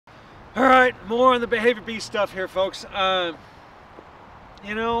All right, more on the behavior beast stuff here, folks.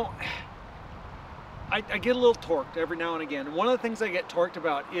 You know, I get a little torqued every now and again. And one of the things I get torqued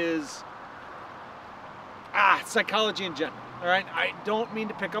about is psychology in general. All right, I don't mean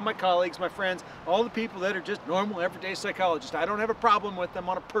to pick on my colleagues, my friends, all the people that are just normal, everyday psychologists. I don't have a problem with them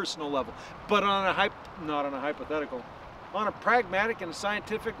on a personal level, but on a not on a hypothetical, on a pragmatic and a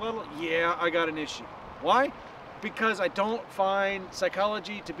scientific level, yeah, I got an issue. Why? Because I don't find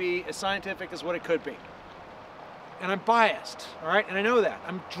psychology to be as scientific as what it could be. And I'm biased, all right? And I know that.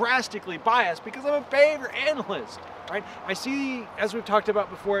 I'm drastically biased because I'm a behavior analyst, right? I see, as we've talked about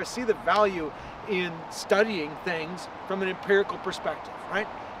before, I see the value in studying things from an empirical perspective, right?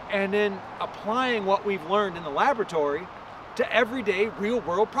 And then applying what we've learned in the laboratory to everyday real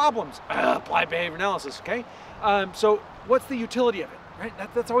world problems. Apply behavior analysis, okay? So what's the utility of it,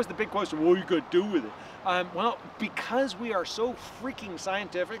 right? That's always the big question. What are you gonna do with it? Well, because we are so freaking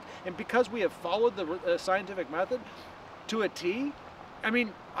scientific and because we have followed the scientific method to a T, I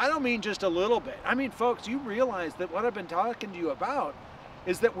mean, I don't mean just a little bit. I mean, folks, you realize that what I've been talking to you about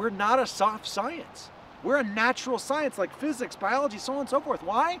is that we're not a soft science. We're a natural science like physics, biology, so on and so forth.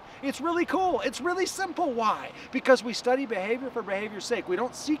 Why? It's really cool. It's really simple. Why? Because we study behavior for behavior's sake. We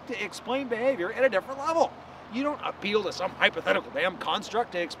don't seek to explain behavior at a different level. You don't appeal to some hypothetical damn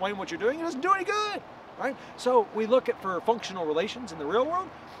construct to explain what you're doing. It doesn't do any good. Right? So we look at for functional relations in the real world,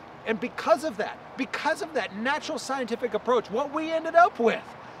 and because of that natural scientific approach, what we ended up with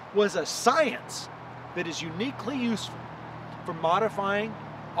was a science that is uniquely useful for modifying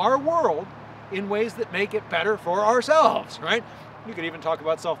our world in ways that make it better for ourselves, right? You could even talk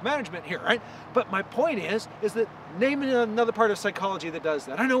about self-management here, right? But my point is that name another part of psychology that does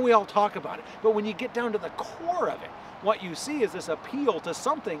that. I know we all talk about it, but when you get down to the core of it, what you see is this appeal to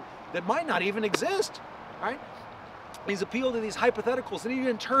something that might not even exist, right? These appeal to these hypotheticals, and you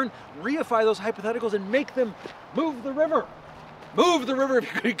in turn reify those hypotheticals and make them move the river. Move the river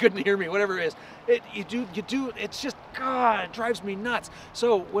if you couldn't hear me, whatever it is. You do, it's just, God, it drives me nuts.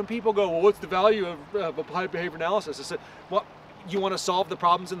 So when people go, well, what's the value of applied behavior analysis? I said, well, you want to solve the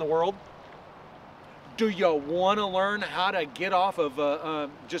problems in the world? Do you want to learn how to get off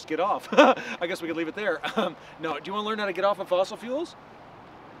of, just get off? I guess we could leave it there. No, do you want to learn how to get off of fossil fuels?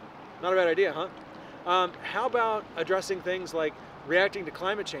 Not a bad idea, huh? How about addressing things like reacting to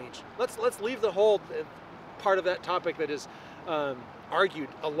climate change? Let's leave the whole part of that topic that is argued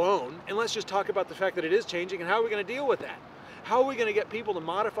alone, and let's just talk about the fact that it is changing and how are we going to deal with that? How are we going to get people to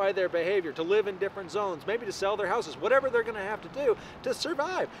modify their behavior, to live in different zones, maybe to sell their houses, whatever they're going to have to do to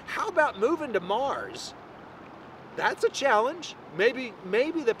survive? How about moving to Mars? That's a challenge. Maybe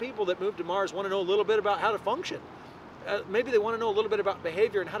the people that move to Mars want to know a little bit about how to function. Maybe they want to know a little bit about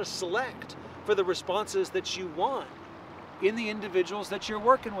behavior and how to select for the responses that you want in the individuals that you're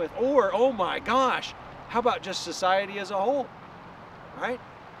working with. Or, oh my gosh, how about just society as a whole, right?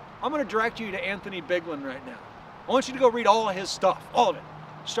 I'm going to direct you to Anthony Biglin right now. I want you to go read all of his stuff, all of it,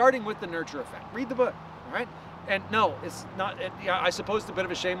 starting with The Nurture Effect. Read the book, all right? And no, it's not, I suppose it's a bit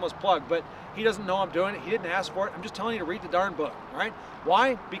of a shameless plug, but he doesn't know I'm doing it. He didn't ask for it. I'm just telling you to read the darn book, all right?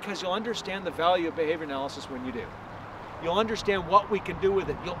 Why? Because you'll understand the value of behavior analysis when you do. You'll understand what we can do with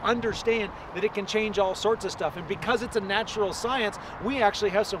it. You'll understand that it can change all sorts of stuff. And because it's a natural science, we actually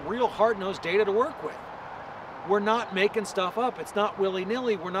have some real hard-nosed data to work with. We're not making stuff up. It's not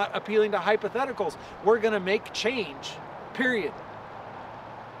willy-nilly. We're not appealing to hypotheticals. We're going to make change, period.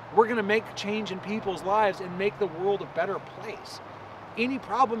 We're going to make change in people's lives and make the world a better place. Any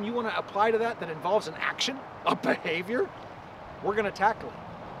problem you want to apply to that involves an action, a behavior, we're going to tackle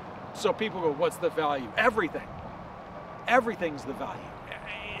it. So people go, what's the value? Everything. Everything's the value.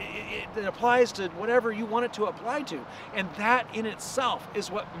 It applies to whatever you want it to apply to. And that in itself is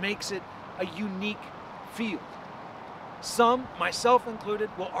what makes it a unique field. Some, myself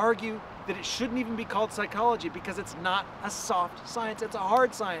included, will argue that it shouldn't even be called psychology because it's not a soft science, it's a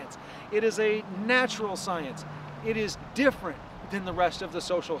hard science. It is a natural science. It is different than the rest of the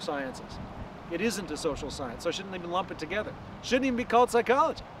social sciences. It isn't a social science, so I shouldn't even lump it together. Shouldn't even be called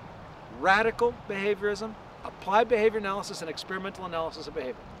psychology. Radical behaviorism, applied behavior analysis, and experimental analysis of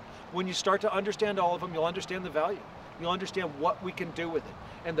behavior. When you start to understand all of them, you'll understand the value. You'll understand what we can do with it.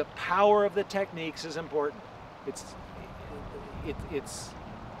 And the power of the techniques is important. It's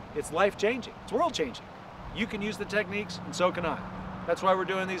life-changing. It's world-changing. You can use the techniques, and so can I. That's why we're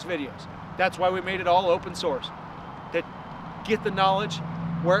doing these videos. That's why we made it all open source. To get the knowledge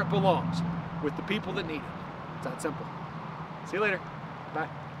where it belongs, with the people that need it. It's that simple. See you later. Bye.